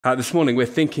This morning we're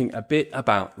thinking a bit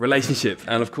about relationships,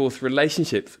 and of course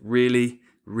relationships really,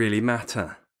 really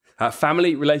matter.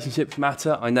 Family relationships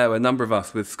matter. I know a number of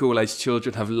us with school-aged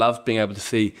children have loved being able to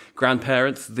see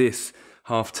grandparents this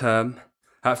half term.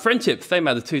 Friendships, they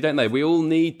matter too, don't they? We all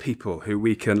need people who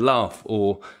we can laugh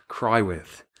or cry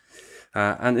with.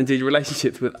 And indeed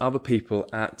relationships with other people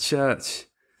at church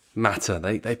matter.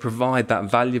 They provide that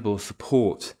valuable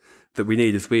support that we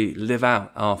need as we live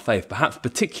out our faith, perhaps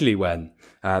particularly when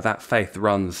that faith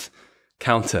runs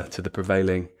counter to the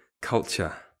prevailing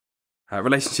culture.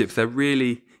 Relationships, they're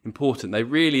really important. They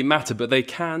really matter, but they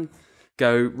can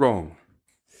go wrong.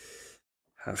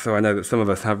 So I know that some of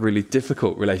us have really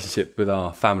difficult relationships with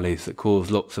our families that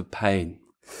cause lots of pain.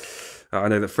 I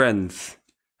know that friends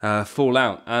fall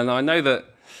out. And I know that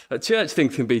at church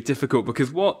things can be difficult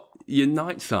because what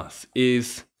unites us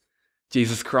is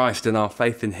Jesus Christ and our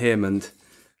faith in him. And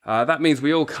that means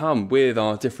we all come with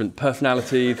our different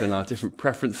personalities and our different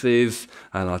preferences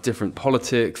and our different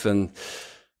politics. And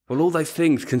well, all those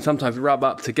things can sometimes rub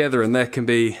up together and there can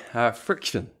be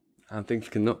friction and things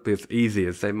cannot be as easy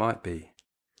as they might be.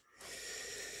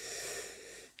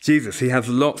 Jesus, he has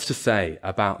lots to say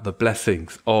about the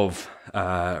blessings of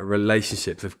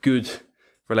relationships, of good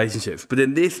relationships. But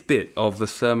in this bit of the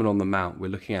Sermon on the Mount we're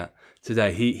looking at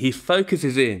today, he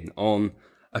focuses in on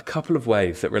a couple of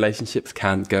ways that relationships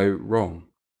can go wrong.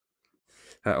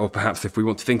 Or perhaps if we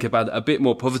want to think about it a bit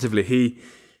more positively, he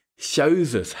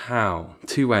shows us how,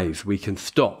 two ways we can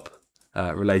stop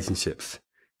relationships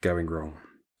going wrong.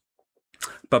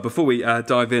 But before we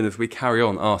dive in, as we carry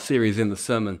on our series in the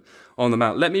Sermon on the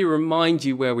Mount, let me remind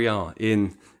you where we are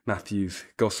in Matthew's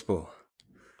Gospel.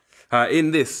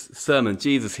 In this sermon,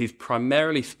 Jesus, he's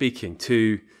primarily speaking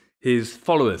to his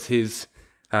followers, his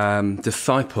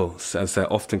disciples, as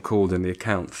they're often called in the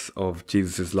accounts of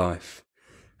Jesus' life.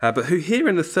 But who here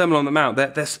in the Sermon on the Mount,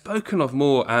 they're spoken of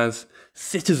more as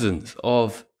citizens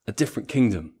of a different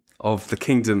kingdom, of the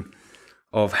kingdom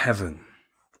of heaven.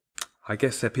 I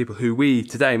guess they're people who we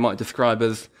today might describe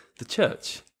as the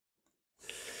church.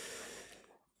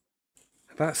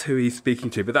 That's who he's speaking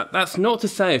to. But that's not to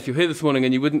say if you're here this morning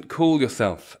and you wouldn't call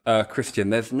yourself a Christian,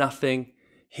 there's nothing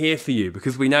here for you,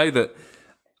 because we know that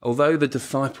although the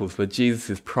disciples were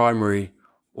Jesus' primary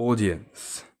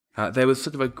audience, there was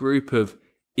sort of a group of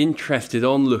interested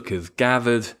onlookers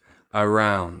gathered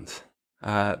around,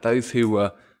 those who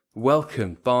were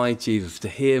welcomed by Jesus to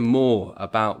hear more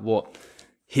about what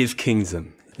his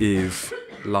kingdom is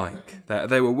like.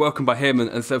 They were welcomed by him,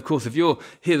 and so of course if you're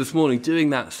here this morning doing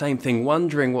that same thing,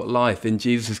 wondering what life in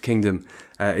Jesus' kingdom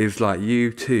is like,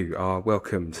 you too are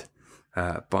welcomed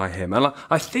by him. And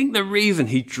I think the reason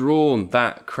he'd drawn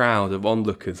that crowd of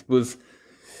onlookers was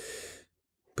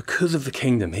because of the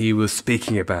kingdom he was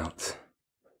speaking about.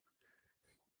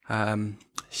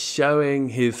 Showing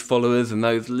his followers and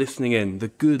those listening in the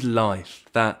good life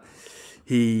that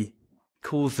he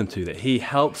calls them to, that he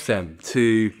helps them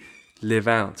to live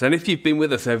out. And if you've been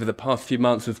with us over the past few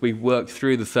months as we've worked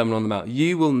through the Sermon on the Mount,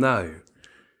 you will know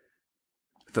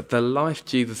that the life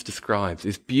Jesus describes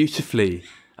is beautifully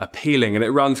appealing, and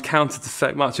it runs counter to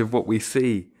so much of what we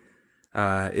see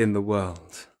in the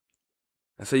world.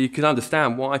 And so you can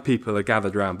understand why people are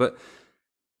gathered around. But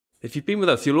if you've been with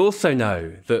us, you'll also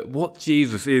know that what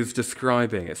Jesus is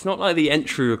describing, it's not like the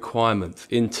entry requirements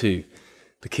into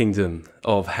the kingdom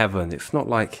of heaven. It's not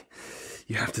like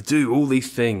you have to do all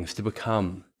these things to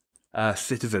become a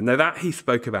citizen. No, that he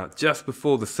spoke about just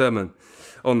before the Sermon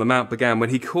on the Mount began, when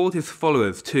he called his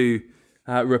followers to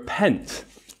repent,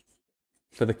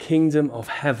 for the kingdom of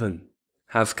heaven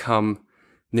has come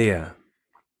near.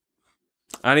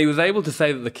 And he was able to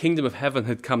say that the kingdom of heaven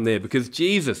had come near because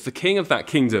Jesus, the king of that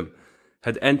kingdom,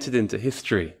 had entered into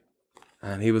history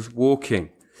and he was walking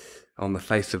on the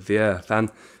face of the earth. And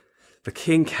the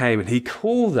king came and he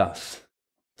called us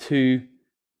to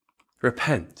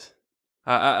repent.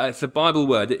 It's a Bible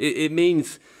word. It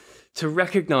means to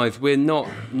recognize we're not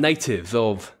natives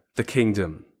of the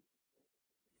kingdom.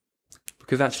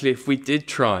 Because actually, if we did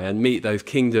try and meet those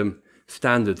kingdom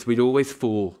standards, we'd always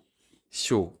fall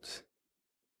short.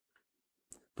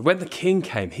 But when the king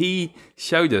came, he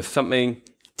showed us something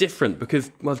different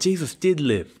because, well, Jesus did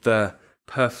live the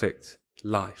perfect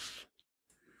life.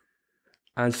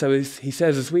 And so he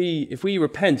says, if we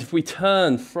repent, if we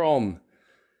turn from,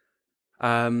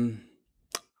 I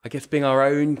guess, being our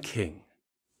own king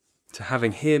to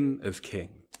having him as king,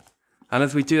 and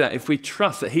as we do that, if we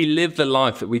trust that he lived the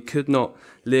life that we could not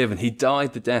live and he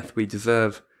died the death we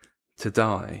deserve to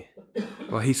die,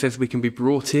 well, he says we can be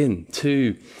brought in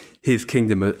to his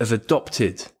kingdom as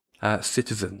adopted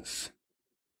citizens.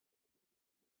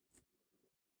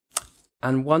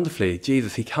 And wonderfully,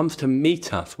 Jesus, he comes to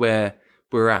meet us where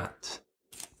we're at.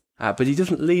 But he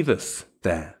doesn't leave us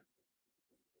there.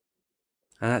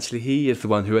 And actually, he is the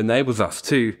one who enables us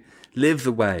to live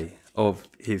the way of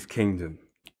his kingdom,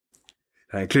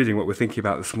 including what we're thinking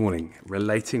about this morning,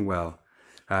 relating well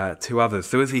to others.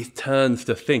 So as he turns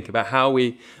to think about how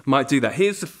we might do that,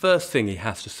 here's the first thing he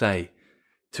has to say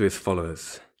to his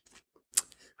followers.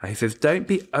 He says, don't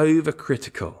be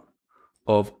overcritical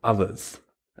of others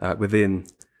within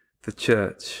the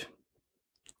church.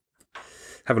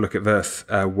 Have a look at verse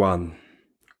 1,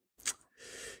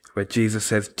 where Jesus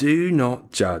says, do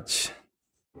not judge,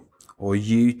 or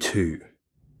you too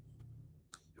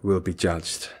will be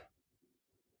judged.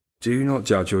 Do not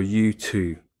judge, or you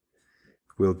too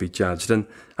will be judged. And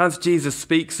as Jesus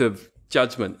speaks of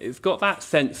judgment, it's got that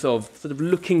sense of sort of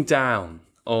looking down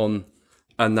on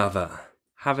another,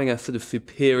 having a sort of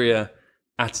superior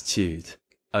attitude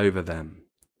over them.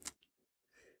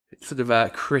 It's sort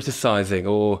of criticizing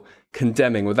or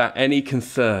condemning without any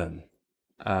concern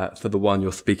for the one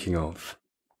you're speaking of.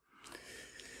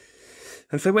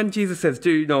 And so when Jesus says,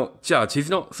 do not judge, he's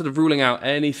not sort of ruling out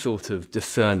any sort of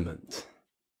discernment.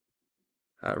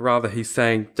 Rather, he's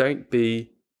saying, don't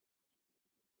be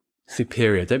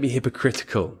superior, don't be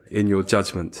hypocritical in your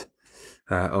judgment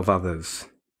of others.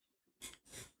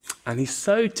 And he's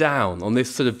so down on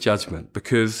this sort of judgment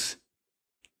because,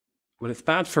 well, it's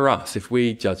bad for us if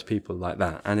we judge people like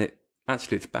that. And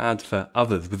it's bad for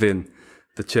others within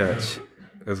the church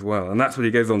as well. And that's what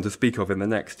he goes on to speak of in the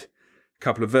next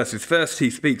couple of verses. First,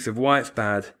 he speaks of why it's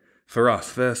bad for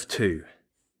us. Verse 2.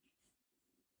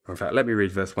 In fact, let me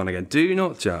read verse 1 again. Do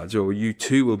not judge, or you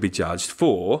too will be judged,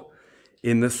 for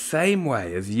in the same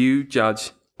way as you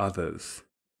judge others,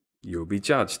 you'll be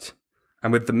judged.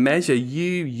 And with the measure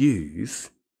you use,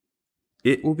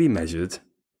 it will be measured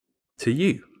to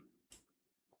you.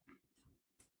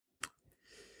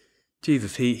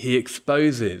 Jesus, he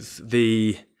exposes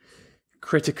the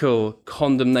critical,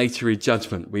 condemnatory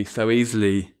judgment we so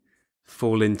easily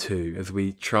fall into as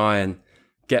we try and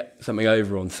get something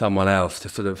over on someone else to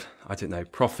sort of,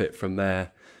 profit from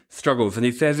their struggles. And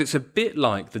he says it's a bit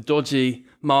like the dodgy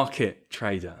market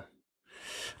trader.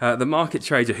 The market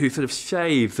trader who sort of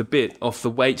shaves a bit off the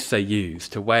weights they use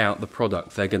to weigh out the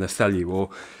product they're going to sell you,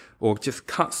 or just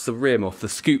cuts the rim off the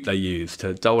scoop they use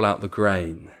to dole out the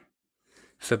grain,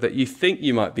 so that you think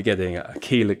you might be getting a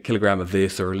kilogram of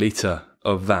this or a litre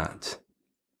of that,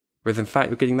 whereas in fact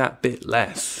you're getting that bit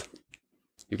less.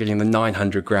 You're getting the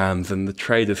 900 grams and the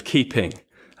trader's keeping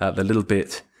the little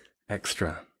bit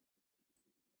extra.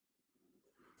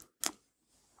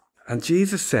 And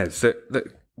Jesus says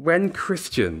that when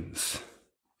Christians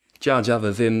judge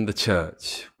others in the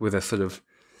church with a sort of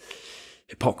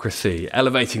hypocrisy,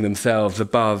 elevating themselves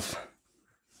above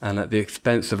and at the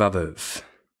expense of others,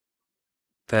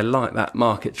 they're like that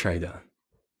market trader,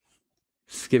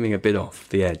 skimming a bit off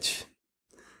the edge.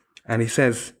 And he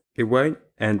says it won't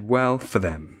end well for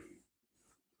them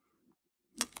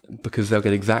because they'll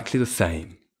get exactly the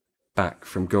same back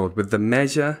from God. With the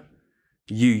measure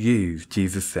you use,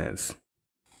 Jesus says,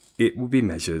 it will be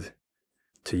measured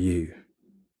to you.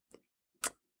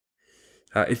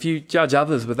 If you judge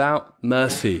others without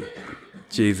mercy,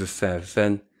 Jesus says,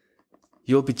 then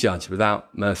you'll be judged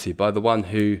without mercy by the one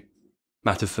who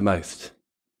matters the most,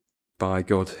 by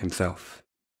God himself.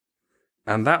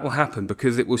 And that will happen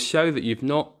because it will show that you've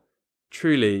not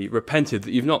truly repented,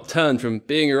 that you've not turned from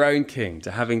being your own king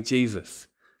to having Jesus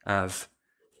as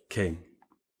king.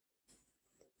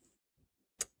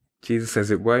 Jesus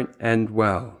says it won't end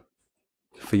well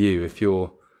for you if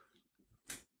you're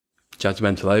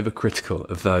judgmental, overcritical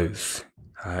of those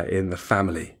in the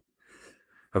family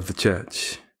of the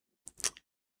church.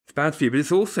 It's bad for you, but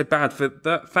it's also bad for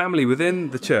that family within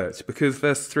the church, because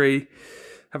verse 3,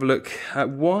 have a look.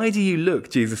 Why do you look,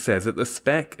 Jesus says, at the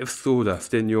speck of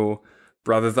sawdust in your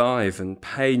brother's eyes and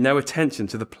pay no attention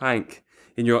to the plank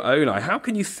in your own eye? How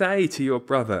can you say to your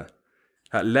brother,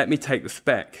 let me take the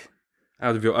speck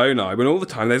out of your own eye, when all the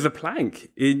time there's a plank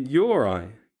in your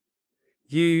eye?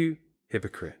 You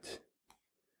hypocrite.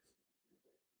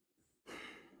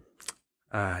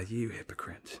 You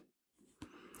hypocrite.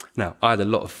 Now, I had a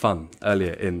lot of fun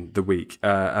earlier in the week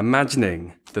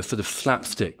imagining the sort of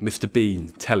slapstick Mr. Bean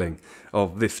telling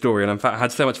of this story. And in fact, I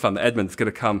had so much fun that Edmund's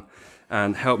going to come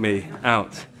and help me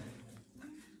out.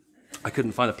 I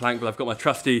couldn't find a plank, but I've got my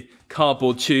trusty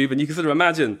cardboard tube. And you can sort of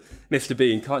imagine Mr.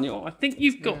 Bean, can't you? Oh, I think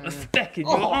you've got a speck in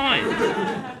your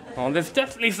eye. Oh, there's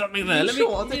definitely something there.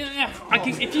 I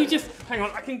can, if you just, hang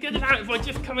on, I can get it out if I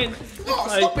just come in. Oh,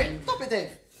 stop it, Dave.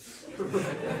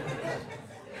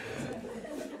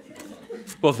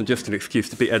 wasn't just an excuse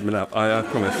to beat Edmund up, I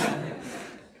promise.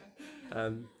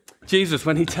 Jesus,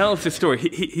 when he tells this story,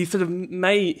 he sort of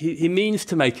he means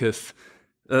to make us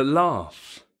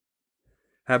laugh.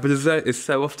 But as is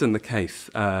so often the case,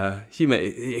 humour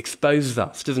it exposes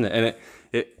us, doesn't it? And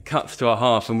it cuts to our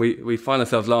heart, and we find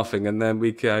ourselves laughing, and then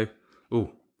we go,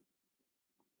 ooh.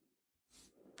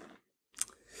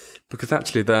 Because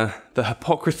actually the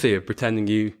hypocrisy of pretending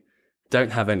you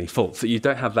don't have any faults, that you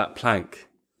don't have that plank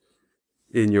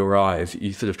in your eyes,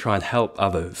 you sort of try and help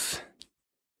others.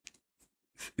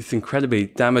 It's incredibly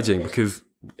damaging because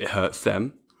it hurts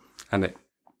them, and it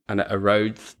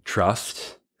erodes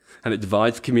trust, and it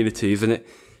divides communities, and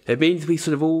it means we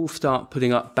sort of all start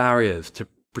putting up barriers to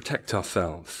protect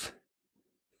ourselves.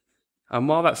 And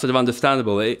while that's sort of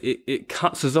understandable, it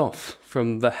cuts us off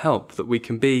from the help that we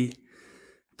can be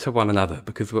to one another,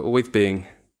 because we're always being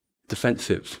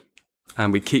defensive,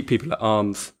 and we keep people at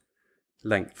arm's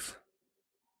length.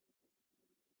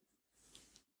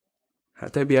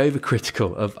 Don't be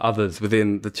overcritical of others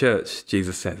within the church,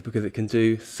 Jesus says, because it can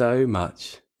do so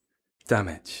much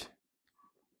damage.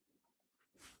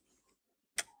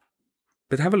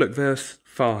 But have a look, verse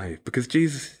 5, because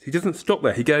Jesus, he doesn't stop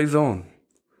there, he goes on.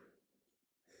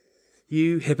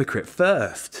 You hypocrite,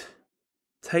 first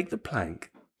take the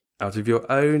plank out of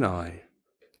your own eye,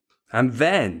 and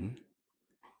then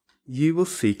you will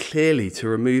see clearly to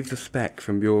remove the speck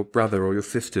from your brother or your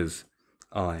sister's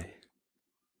eye.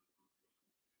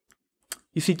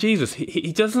 You see, Jesus,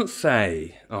 he doesn't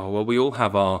say, oh, well, we all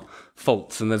have our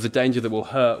faults and there's a danger that we'll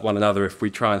hurt one another if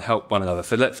we try and help one another,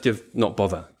 so let's just not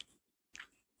bother.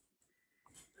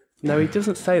 No, he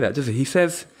doesn't say that, does he? He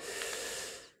says,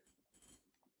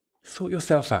 sort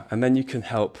yourself out and then you can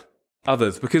help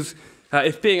others. Because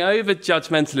if being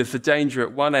over-judgmental is the danger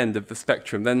at one end of the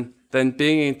spectrum, then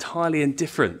being entirely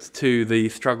indifferent to the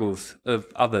struggles of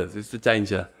others is the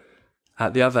danger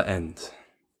at the other end.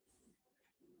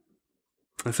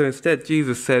 And so instead,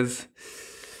 Jesus says,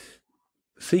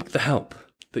 seek the help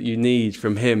that you need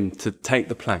from him to take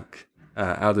the plank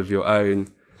out of your own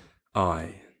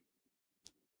eye.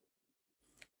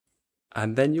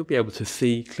 And then you'll be able to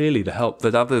see clearly the help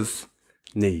that others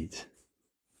need.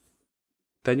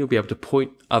 Then you'll be able to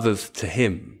point others to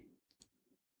him,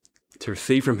 to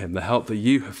receive from him the help that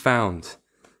you have found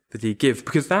that he gives.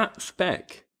 Because that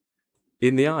speck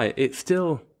in the eye, it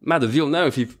still matters. You'll know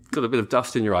if you've got a bit of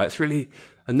dust in your eye. It's really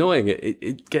annoying.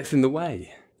 It gets in the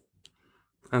way.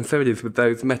 And so it is with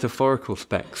those metaphorical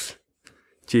specks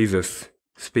Jesus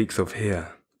speaks of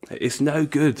here. It's no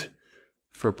good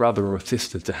for a brother or a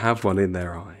sister to have one in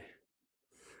their eye.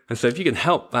 And so if you can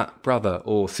help that brother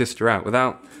or sister out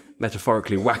without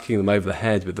metaphorically whacking them over the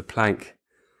head with the plank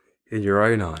in your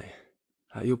own eye,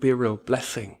 you'll be a real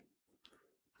blessing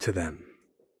to them.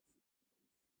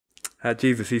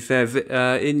 Jesus, he says,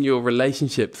 in your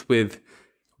relationships with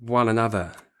one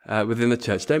another within the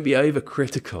church, don't be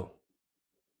overcritical,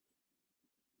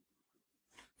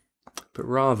 but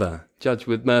rather judge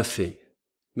with mercy,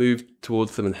 move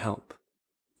towards them and help.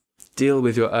 Deal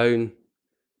with your own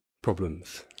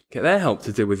problems. Get their help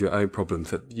to deal with your own problems,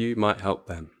 that you might help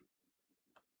them.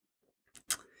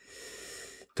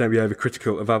 Don't be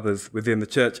overcritical of others within the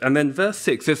church. And then verse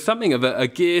 6, there's something of a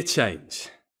gear change,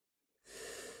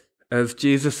 as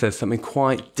Jesus says something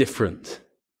quite different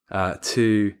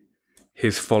to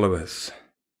his followers.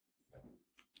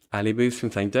 And he moves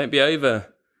from saying, don't be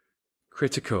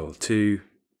overcritical to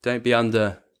don't be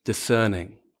under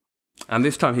discerning. And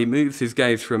this time he moves his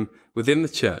gaze from within the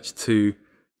church to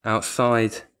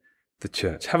outside the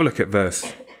church. Have a look at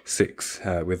verse 6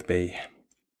 with me.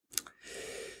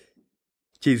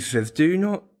 Jesus says, do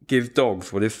not give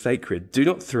dogs what is sacred. Do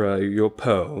not throw your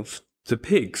pearls to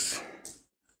pigs.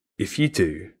 If you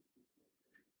do,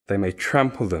 they may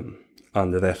trample them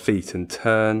under their feet and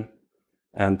turn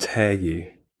and tear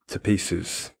you to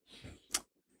pieces.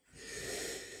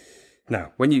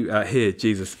 Now, when you hear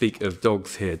Jesus speak of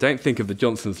dogs here, don't think of the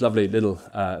Johnsons' lovely little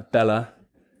Bella,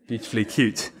 beautifully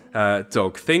cute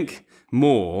dog. Think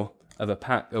more of a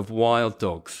pack of wild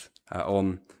dogs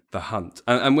on the hunt.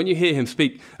 And when you hear him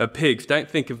speak of pigs, don't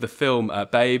think of the film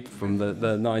Babe from the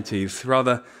 90s.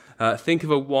 Rather, think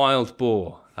of a wild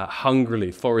boar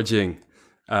hungrily foraging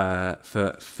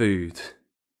for food.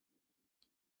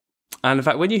 And in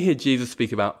fact, when you hear Jesus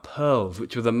speak about pearls,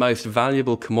 which were the most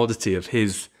valuable commodity of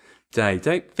his day,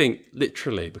 don't think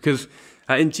literally, because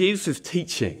in Jesus'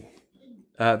 teaching,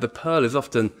 the pearl is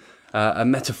often a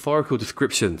metaphorical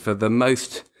description for the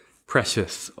most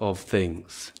precious of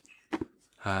things.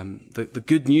 The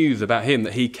good news about him,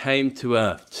 that he came to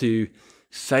earth to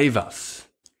save us,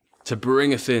 to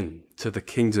bring us in to the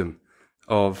kingdom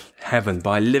of heaven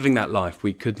by living that life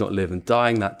we could not live and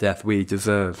dying that death we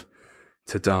deserve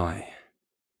to die.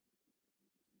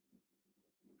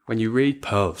 When you read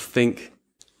pearls, think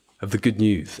of the good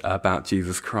news about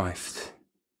Jesus Christ.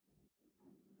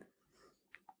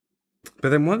 But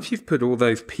then once you've put all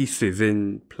those pieces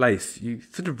in place, you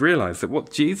sort of realize that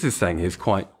what Jesus is saying is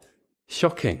quite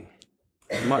shocking.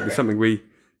 It might be something we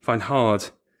find hard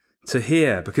to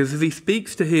hear, because as he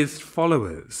speaks to his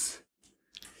followers,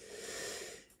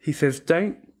 he says,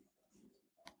 don't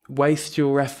waste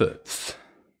your efforts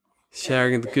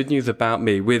sharing the good news about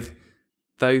me with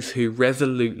those who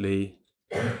resolutely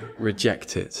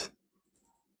reject it.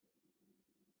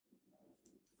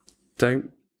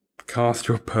 Don't cast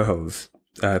your pearls,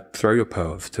 throw your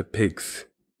pearls to pigs.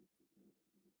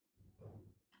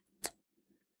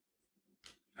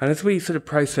 And as we sort of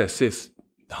process this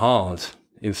hard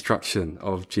instruction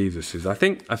of Jesus's, I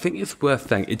think it's worth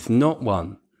saying it's not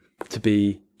one to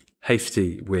be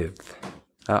hasty with.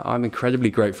 I'm incredibly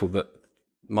grateful that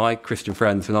my Christian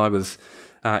friends, when I was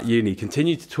at uni,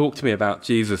 continued to talk to me about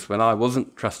Jesus when I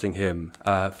wasn't trusting him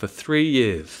for 3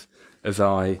 years as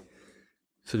I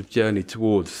sort of journeyed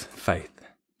towards faith.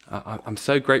 I'm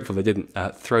so grateful they didn't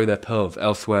throw their pearls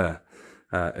elsewhere,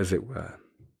 as it were.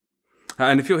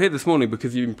 And if you're here this morning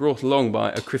because you've been brought along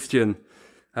by a Christian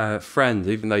friend,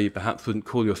 even though you perhaps wouldn't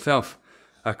call yourself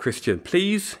a Christian,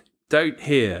 please don't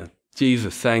hear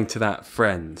Jesus saying to that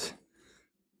friend,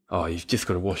 oh, you've just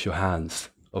got to wash your hands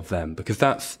of them, because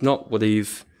that's not what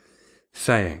he's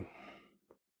saying.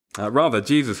 Rather,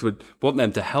 Jesus would want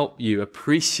them to help you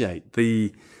appreciate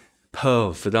the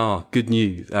pearls that are good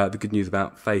news, the good news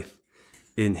about faith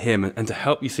in him, and to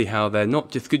help you see how they're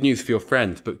not just good news for your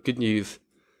friends, but good news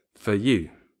for you.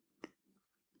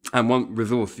 And one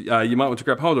resource you might want to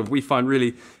grab hold of, we find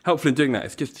really helpful in doing that,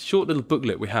 it's just a short little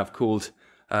booklet we have called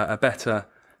A Better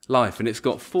Life, and it's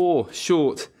got 4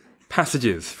 short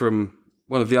passages from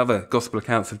one of the other gospel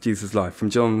accounts of Jesus' life, from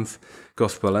John's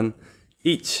gospel, and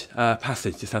each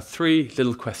passage just has 3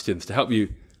 little questions to help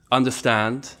you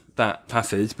understand that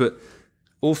passage, but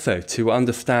also to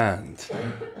understand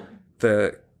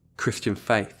the Christian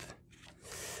faith.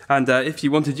 And if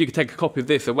you wanted, you could take a copy of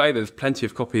this away. There's plenty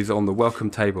of copies on the welcome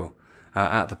table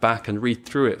at the back, and read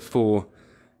through it for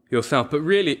yourself. But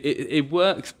really, it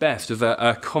works best as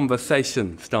a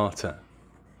conversation starter.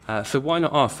 So why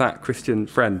not ask that Christian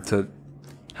friend to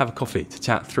have a coffee, to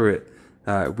chat through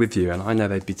it with you? And I know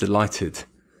they'd be delighted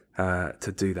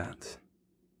to do that.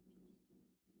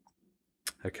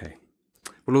 Okay.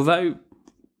 Well, although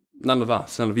none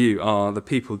of you are the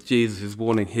people Jesus is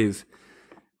warning his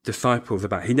disciples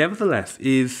about, he nevertheless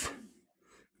is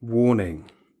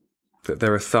warning that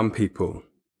there are some people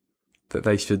that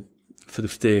they should sort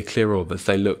of steer clear of as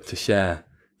they look to share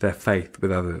their faith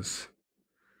with others.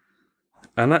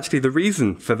 And actually the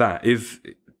reason for that is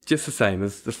just the same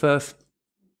as the first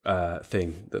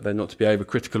thing, that they're not to be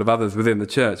overcritical of others within the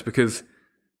church, because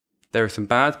there are some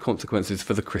bad consequences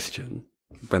for the Christian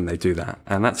when they do that.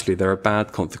 And actually there are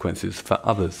bad consequences for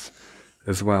others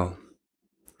as well.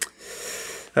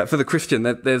 For the Christian,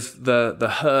 there's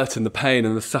the hurt and the pain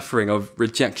and the suffering of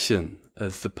rejection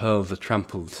as the pearls are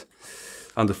trampled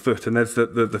underfoot. And there's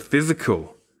the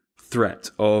physical threat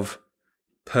of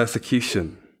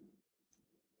persecution.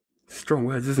 Strong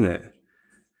words, isn't it?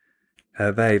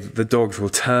 The dogs will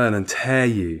turn and tear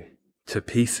you to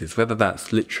pieces, whether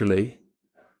that's literally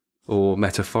or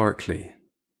metaphorically.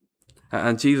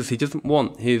 And Jesus, he doesn't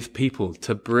want his people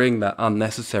to bring that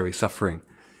unnecessary suffering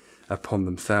upon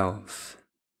themselves.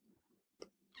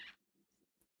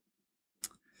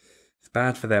 It's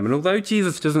bad for them. And although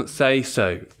Jesus doesn't say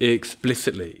so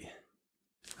explicitly,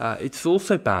 it's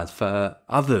also bad for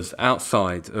others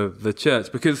outside of the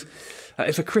church, because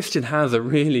if a Christian has a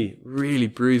really, really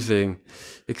bruising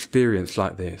experience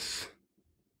like this,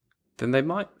 then they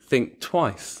might think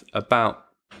twice about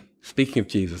speaking of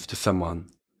Jesus to someone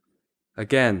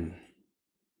again.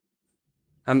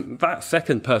 And that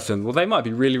second person, well, they might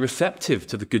be really receptive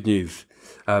to the good news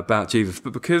about Jesus,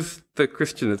 but because the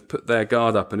Christian has put their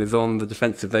guard up and is on the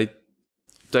defensive, they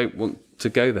don't want to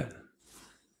go there.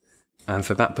 And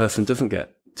so that person doesn't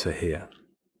get to hear.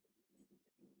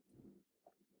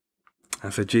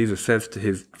 And so Jesus says to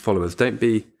his followers, don't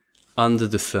be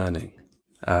under-discerning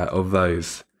of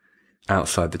those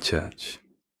outside the church.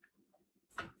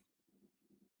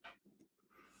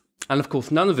 And of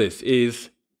course, none of this is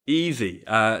easy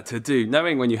to do.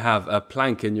 Knowing when you have a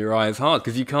plank in your eye is hard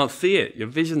because you can't see it. Your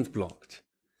vision's blocked.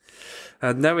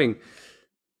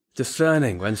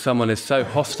 Discerning when someone is so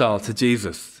hostile to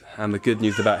Jesus and the good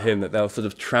news about him that they'll sort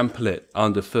of trample it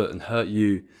underfoot and hurt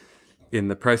you in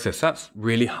the process. That's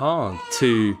really hard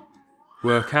to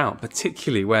work out,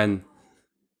 particularly when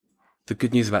the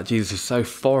good news about Jesus is so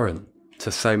foreign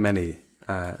to so many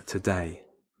today.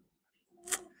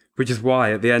 Which is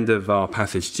why at the end of our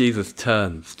passage, Jesus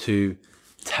turns to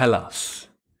tell us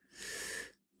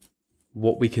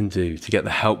what we can do to get the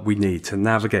help we need to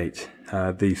navigate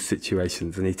these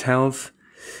situations. And he tells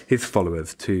his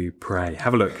followers to pray.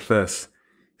 Have a look, verse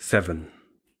 7.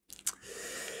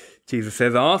 Jesus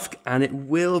says, "Ask and it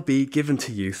will be given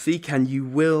to you. Seek and you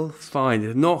will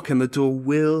find. Knock and the door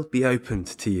will be opened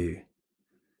to you.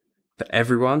 For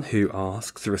everyone who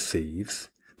asks receives.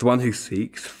 The one who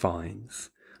seeks finds.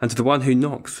 And to the one who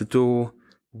knocks, the door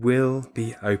will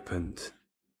be opened."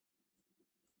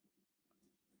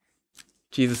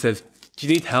 Jesus says, do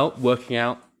you need help working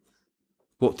out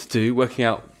what to do, working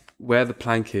out where the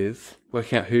plank is,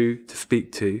 working out who to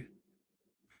speak to?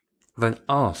 Then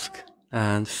ask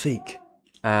and seek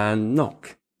and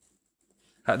knock.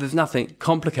 There's nothing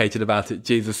complicated about it,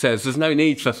 Jesus says. There's no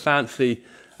need for fancy,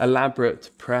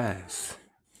 elaborate prayers.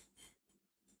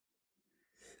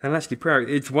 And actually, prayer,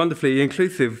 it's wonderfully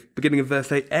inclusive. Beginning of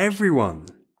verse 8, everyone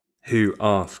who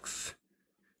asks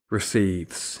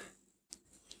receives.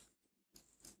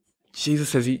 Jesus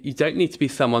says you don't need to be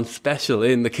someone special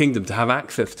in the kingdom to have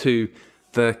access to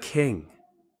the King.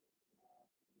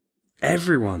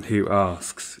 Everyone who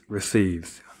asks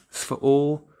receives. It's for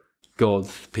all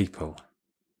God's people.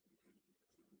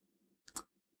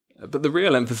 But the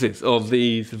real emphasis of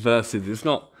these verses is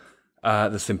not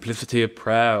the simplicity of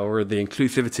prayer or the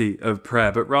inclusivity of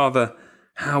prayer, but rather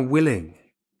how willing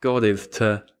God is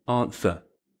to answer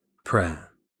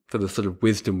prayer, for the sort of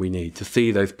wisdom we need to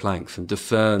see those planks and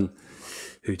discern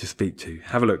who to speak to.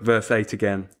 Have a look, verse 8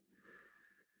 again.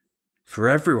 For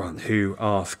everyone who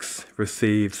asks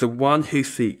receives, the one who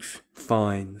seeks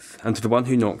finds, and to the one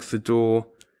who knocks the door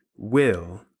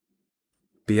will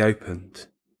be opened.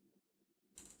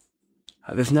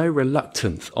 There's no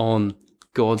reluctance on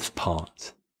God's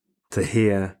part to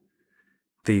hear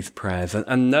these prayers.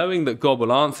 And knowing that God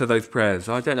will answer those prayers,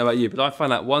 I don't know about you, but I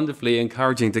find that wonderfully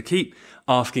encouraging to keep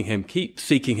asking him, keep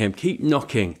seeking him, keep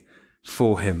knocking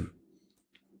for him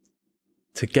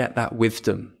to get that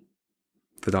wisdom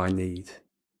that I need.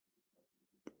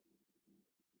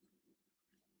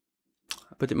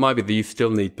 But it might be that you still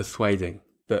need persuading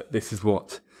that this is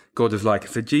what God is like.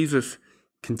 So Jesus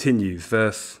continues,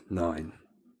 verse 9.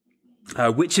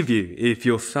 Which of you, if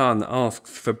your son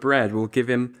asks for bread, will give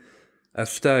him a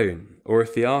stone? Or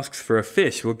if he asks for a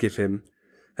fish, will give him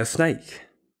a snake?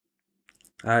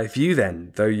 If you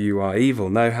then, though you are evil,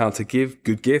 know how to give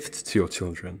good gifts to your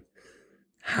children,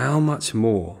 how much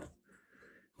more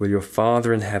will your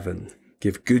Father in heaven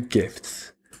give good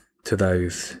gifts to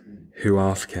those who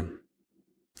ask him?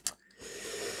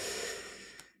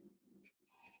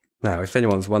 Now, if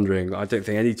anyone's wondering, I don't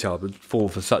think any child would fall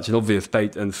for such an obvious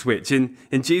bait and switch. In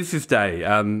Jesus' day,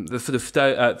 the sort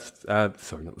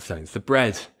of the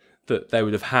bread that they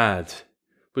would have had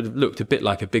would have looked a bit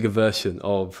like a bigger version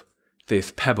of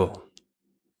this pebble.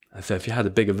 And so if you had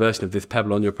a bigger version of this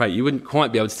pebble on your plate, you wouldn't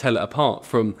quite be able to tell it apart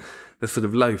from the sort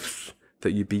of loaves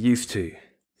that you'd be used to.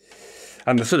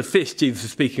 And the sort of fish Jesus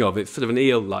is speaking of, it's sort of an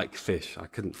eel-like fish. I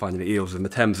couldn't find any eels in the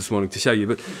Thames this morning to show you,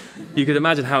 but you could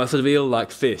imagine how a sort of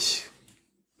eel-like fish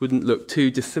wouldn't look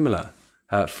too dissimilar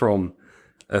from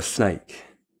a snake.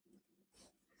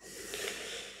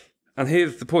 And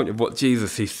here's the point of what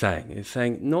Jesus is saying. He's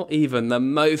saying not even the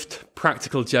most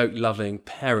practical joke-loving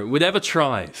parent would ever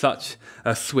try such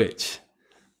a switch.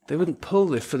 They wouldn't pull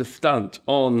this sort of stunt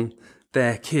on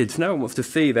their kids. No one wants to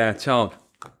see their child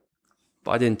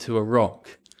bite into a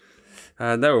rock.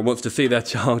 No one wants to see their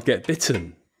child get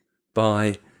bitten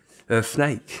by a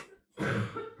snake.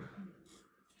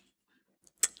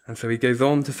 And so he goes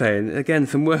on to say, and again,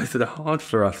 some words that are hard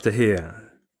for us to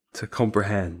hear, to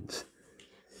comprehend.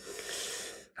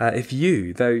 If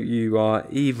you, though you are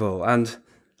evil, and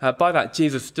by that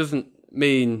Jesus doesn't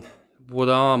mean what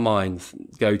our minds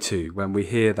go to when we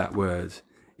hear that word,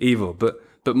 evil, but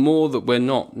more that we're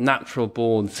not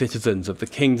natural-born citizens of the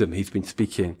kingdom he's been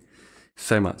speaking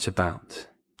so much about.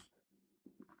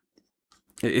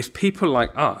 If people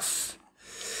like us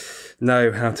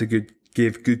know how to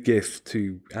give good gifts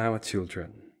to our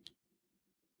children,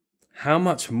 how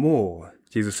much more,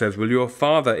 Jesus says, will your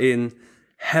Father in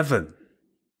heaven,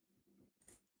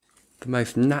 the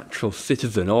most natural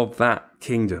citizen of that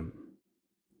kingdom,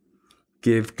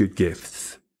 give good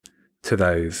gifts to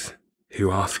those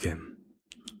who ask him?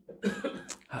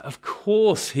 Of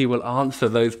course he will answer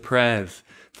those prayers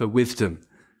for wisdom.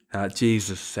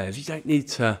 Jesus says you don't need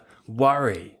to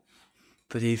worry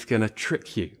that he's going to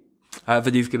trick you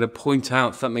that he's going to point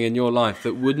out something in your life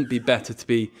that wouldn't be better to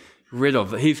be rid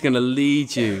of, that he's going to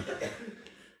lead you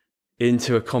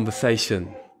into a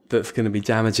conversation that's going to be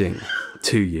damaging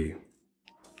to you.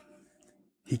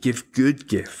 He gives good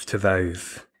gifts to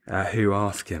those who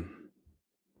ask him.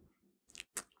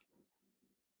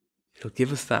 He'll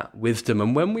give us that wisdom,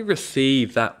 and when we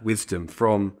receive that wisdom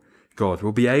from God,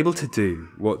 we'll be able to do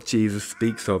what Jesus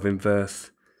speaks of in verse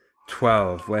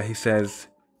 12, where he says,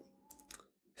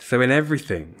 "So in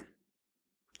everything,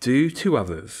 do to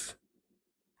others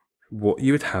what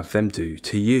you would have them do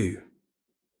to you."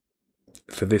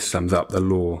 So this sums up the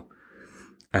law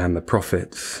and the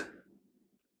prophets.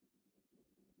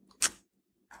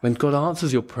 When God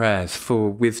answers your prayers for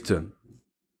wisdom,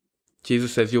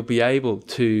 Jesus says you'll be able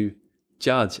to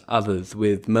judge others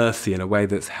with mercy in a way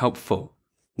that's helpful,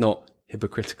 not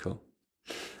hypocritical.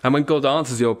 And when God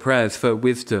answers your prayers for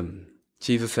wisdom,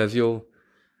 Jesus says you'll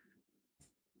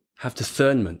have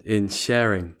discernment in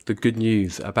sharing the good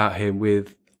news about him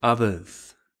with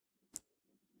others.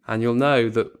 And you'll know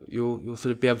that you'll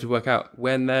sort of be able to work out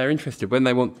when they're interested, when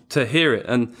they want to hear it.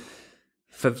 And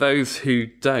for those who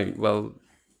don't, well,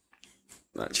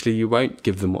 actually you won't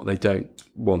give them what they don't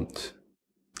want,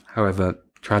 however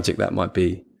tragic that might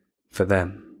be for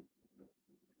them.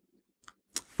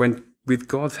 When, with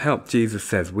God's help, Jesus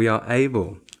says, we are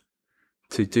able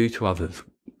to do to others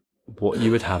what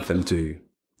you would have them do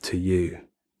to you.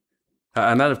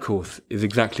 And that, of course, is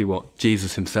exactly what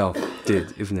Jesus himself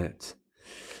did, isn't it?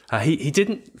 He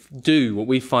didn't do what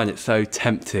we find it so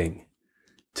tempting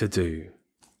to do,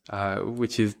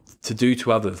 which is to do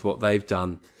to others what they've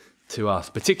done to us,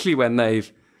 particularly when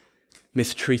they've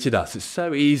mistreated us. It's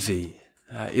so easy,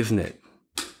 isn't it,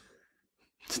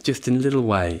 to just in little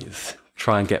ways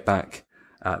try and get back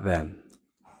at them.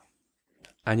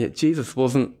 And yet Jesus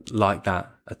wasn't like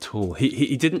that at all.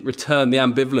 He didn't return the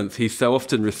ambivalence he so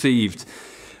often received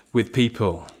with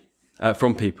people,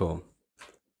 from people,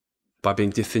 by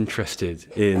being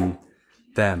disinterested in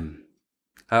them.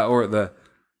 Or at the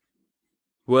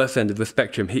worst end of the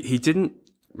spectrum, he didn't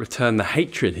return the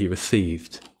hatred he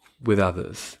received with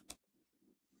others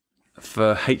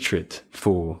for hatred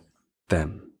for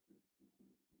them,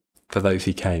 for those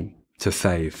he came to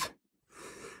save.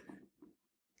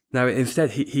 No,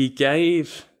 instead, he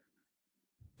gave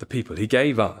the people, he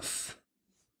gave us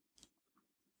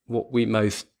what we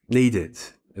most needed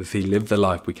as he lived the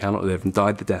life we cannot live and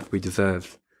died the death we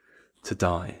deserve to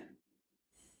die.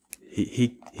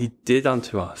 He did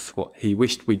unto us what he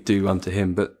wished we'd do unto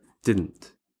him, but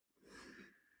didn't.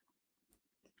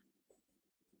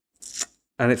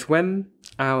 And it's when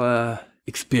our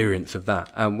experience of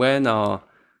that, and when our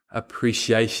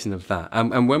appreciation of that,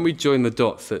 and when we join the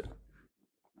dots that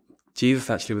Jesus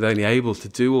actually was only able to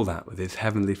do all that with his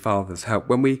heavenly Father's help,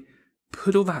 when we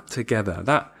put all that together,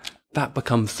 that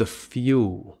becomes the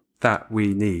fuel that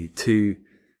we need to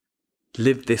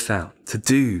live this out, to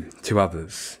do to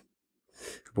others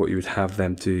what you would have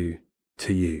them do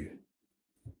to you.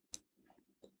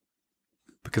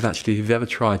 Because actually, if you've ever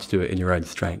tried to do it in your own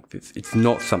strength, it's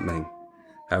not something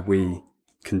we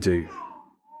can do.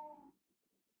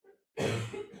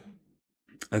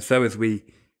 And so as we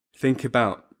think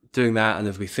about doing that, and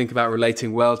as we think about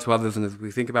relating well to others, and as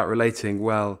we think about relating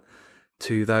well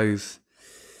to those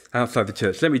outside the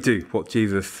church, let me do what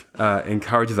Jesus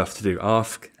encourages us to do: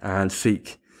 ask and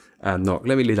seek and knock.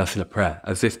 Let me lead us in a prayer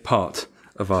as this part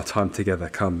of our time together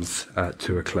comes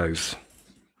to a close.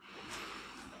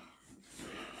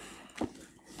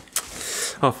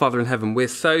 Our Father in heaven, we're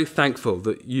so thankful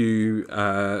that you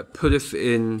put us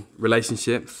in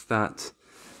relationships, that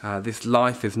this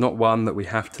life is not one that we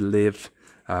have to live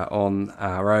on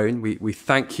our own. We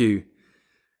thank you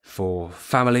for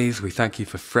families, we thank you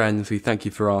for friends, we thank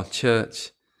you for our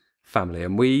church family,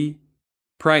 and we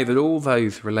pray that all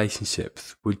those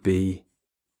relationships would be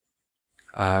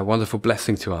a wonderful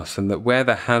blessing to us, and that where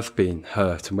there has been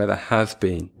hurt and where there has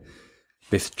been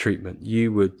mistreatment,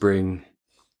 you would bring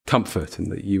comfort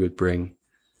and that you would bring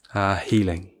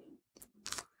healing.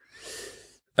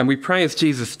 And we pray, as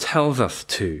Jesus tells us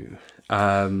to,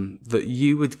 that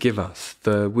you would give us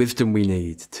the wisdom we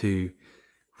need to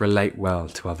relate well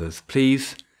to others.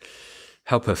 Please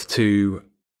help us to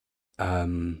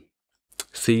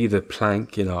see the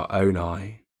plank in our own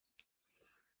eye,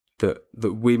 that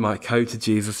we might go to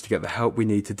Jesus to get the help we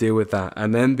need to deal with that,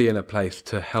 and then be in a place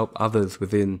to help others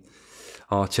within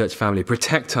our church family.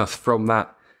 Protect us from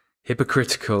that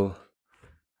hypocritical,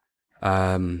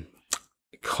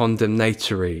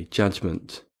 condemnatory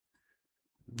judgment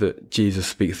that Jesus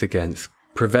speaks against.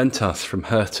 Prevent us from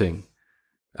hurting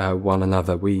one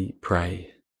another, we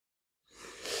pray.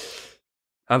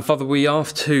 And Father, we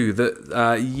ask too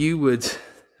that you would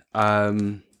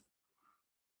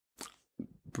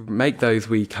make those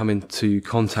we come into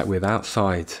contact with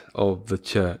outside of the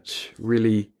church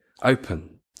really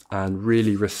open and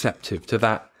really receptive to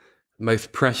that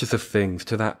most precious of things,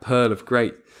 to that pearl of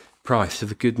great price, to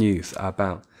the good news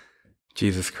about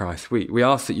Jesus Christ. We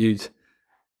ask that you'd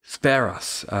spare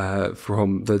us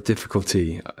from the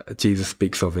difficulty Jesus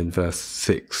speaks of in verse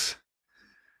 6,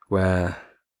 where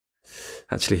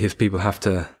actually his people have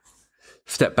to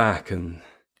step back and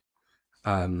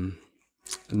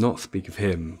not speak of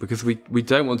him, because we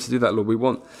don't want to do that, Lord. We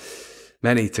want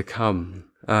many to come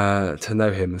to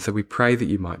know him, and so we pray that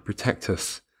you might protect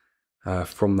us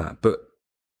from that. But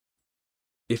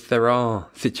if there are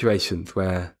situations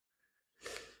where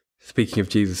speaking of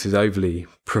Jesus is overly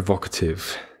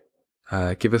provocative,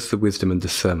 give us the wisdom and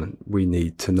discernment we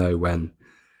need to know when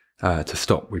to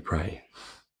stop, we pray.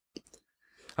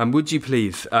 And would you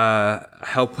please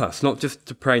help us, not just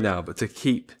to pray now, but to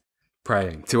keep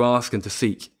praying, to ask and to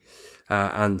seek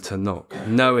and to knock,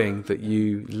 knowing that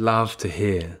you love to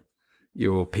hear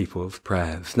your people's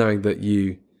prayers, knowing that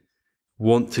you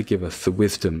want to give us the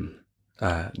wisdom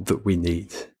that we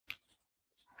need.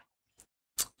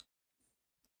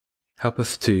 Help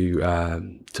us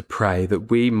to pray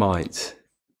that we might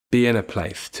be in a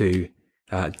place to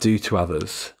do to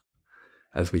others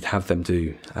as we'd have them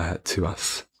do to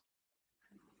us.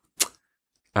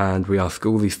 And we ask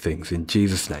all these things in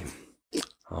Jesus' name.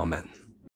 Amen.